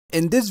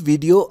In this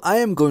video, I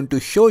am going to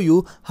show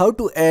you how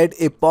to add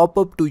a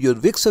pop-up to your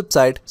Wix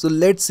website. So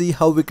let's see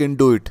how we can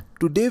do it.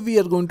 Today we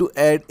are going to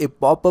add a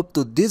pop-up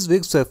to this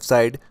Wix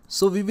website.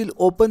 So we will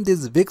open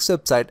this Wix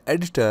website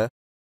editor.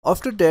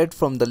 After that,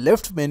 from the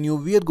left menu,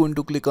 we are going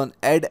to click on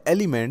Add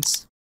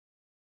Elements.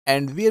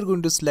 And we are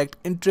going to select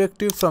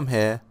Interactive from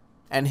here.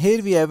 And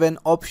here we have an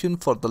option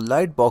for the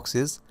light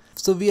boxes.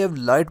 So we have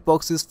light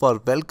boxes for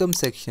welcome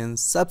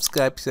sections,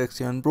 subscribe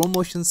section,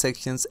 promotion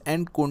sections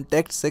and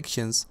contact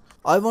sections.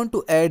 I want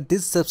to add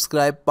this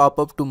subscribe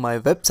pop-up to my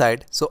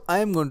website, so I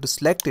am going to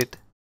select it.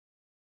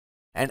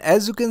 And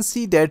as you can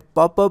see that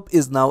pop-up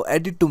is now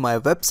added to my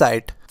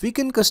website. We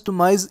can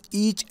customize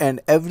each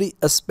and every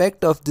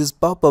aspect of this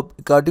pop-up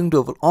according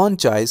to our own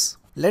choice.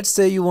 Let's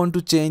say you want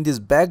to change this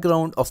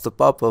background of the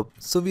pop-up,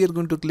 so we are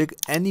going to click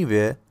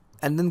anywhere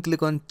and then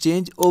click on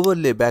change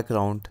overlay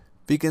background.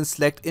 We can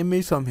select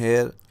image from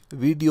here,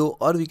 video,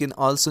 or we can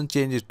also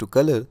change it to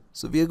color.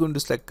 So we are going to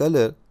select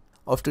color.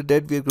 After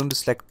that we are going to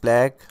select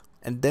black.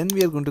 And then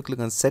we are going to click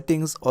on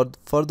settings, or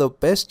for the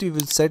opacity we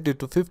will set it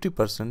to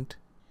 50%.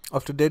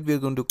 After that we are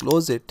going to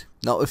close it.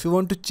 Now if you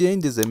want to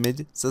change this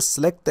image, just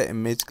select the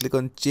image, click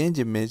on change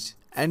image,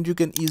 and you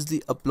can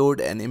easily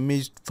upload an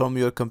image from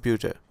your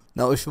computer.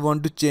 Now if you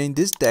want to change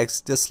this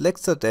text, just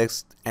select the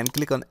text and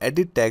click on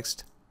edit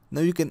text. Now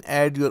you can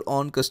add your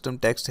own custom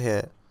text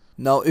here.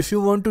 Now if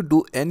you want to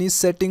do any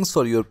settings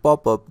for your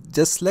pop-up,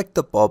 just select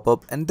the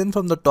pop-up and then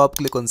from the top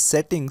click on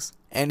settings.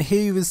 And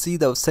here you will see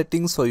the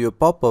settings for your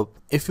pop-up.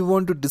 If you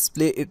want to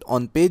display it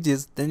on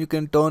pages, then you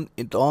can turn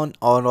it on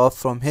or off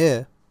from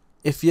here.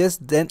 If yes,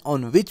 then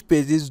on which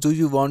pages do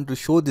you want to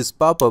show this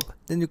pop-up,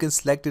 then you can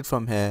select it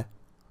from here.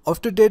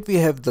 After that we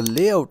have the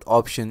layout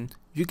option.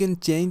 You can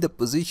change the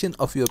position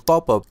of your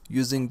pop-up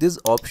using this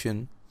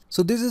option.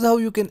 So this is how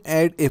you can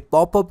add a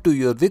pop-up to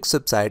your Wix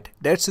website.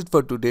 That's it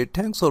for today.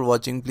 Thanks for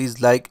watching.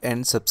 Please like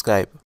and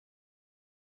subscribe.